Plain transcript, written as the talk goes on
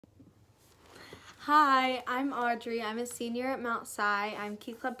Hi, I'm Audrey. I'm a senior at Mount Si. I'm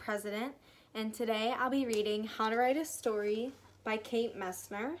Key Club president, and today I'll be reading How to Write a Story by Kate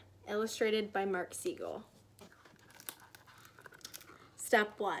Messner, illustrated by Mark Siegel.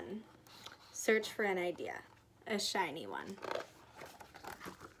 Step 1. Search for an idea, a shiny one.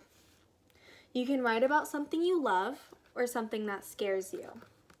 You can write about something you love or something that scares you.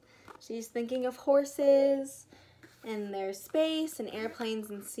 She's thinking of horses and their space and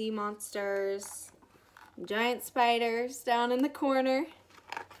airplanes and sea monsters, and giant spiders down in the corner.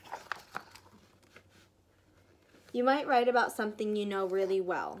 You might write about something you know really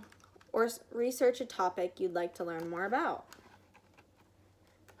well or research a topic you'd like to learn more about.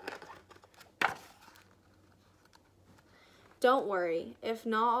 Don't worry if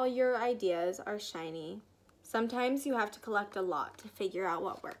not all your ideas are shiny. Sometimes you have to collect a lot to figure out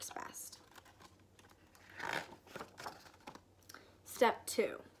what works best. Step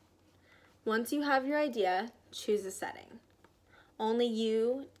 2. Once you have your idea, choose a setting. Only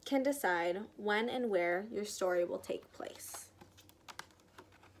you can decide when and where your story will take place.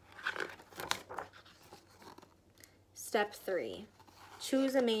 Step 3.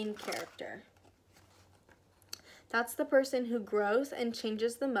 Choose a main character. That's the person who grows and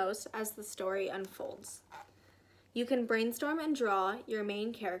changes the most as the story unfolds. You can brainstorm and draw your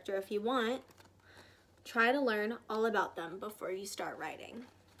main character if you want. Try to learn all about them before you start writing.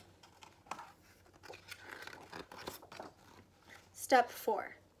 Step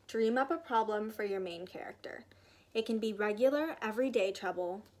 4. Dream up a problem for your main character. It can be regular, everyday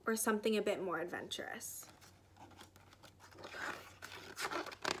trouble or something a bit more adventurous.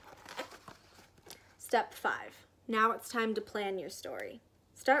 Step 5. Now it's time to plan your story.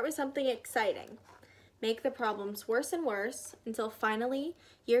 Start with something exciting. Make the problems worse and worse until finally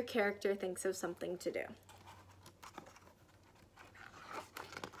your character thinks of something to do.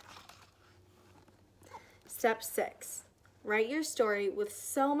 Step 6. Write your story with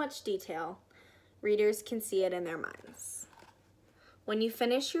so much detail, readers can see it in their minds. When you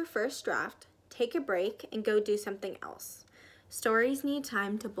finish your first draft, take a break and go do something else. Stories need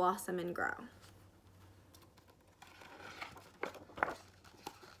time to blossom and grow.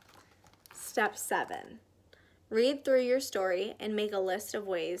 Step 7. Read through your story and make a list of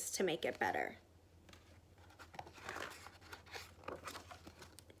ways to make it better.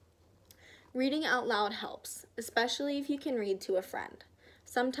 Reading out loud helps, especially if you can read to a friend.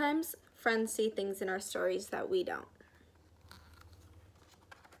 Sometimes friends see things in our stories that we don't.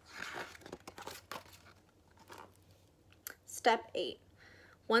 Step 8.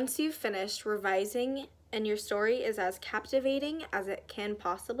 Once you've finished revising and your story is as captivating as it can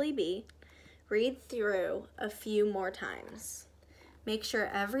possibly be, read through a few more times. Make sure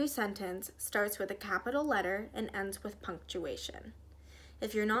every sentence starts with a capital letter and ends with punctuation.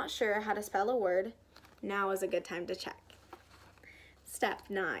 If you're not sure how to spell a word, now is a good time to check. Step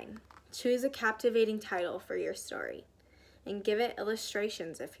 9. Choose a captivating title for your story and give it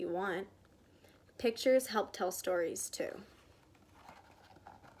illustrations if you want. Pictures help tell stories too.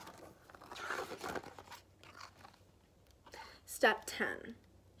 Step 10.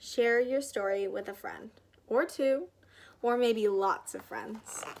 Share your story with a friend, or two, or maybe lots of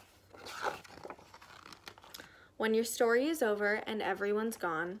friends. When your story is over and everyone's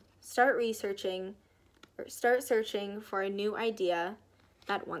gone, start searching for a new idea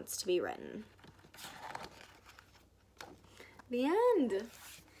that wants to be written. The end.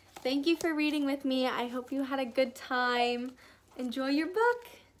 Thank you for reading with me. I hope you had a good time. Enjoy your book.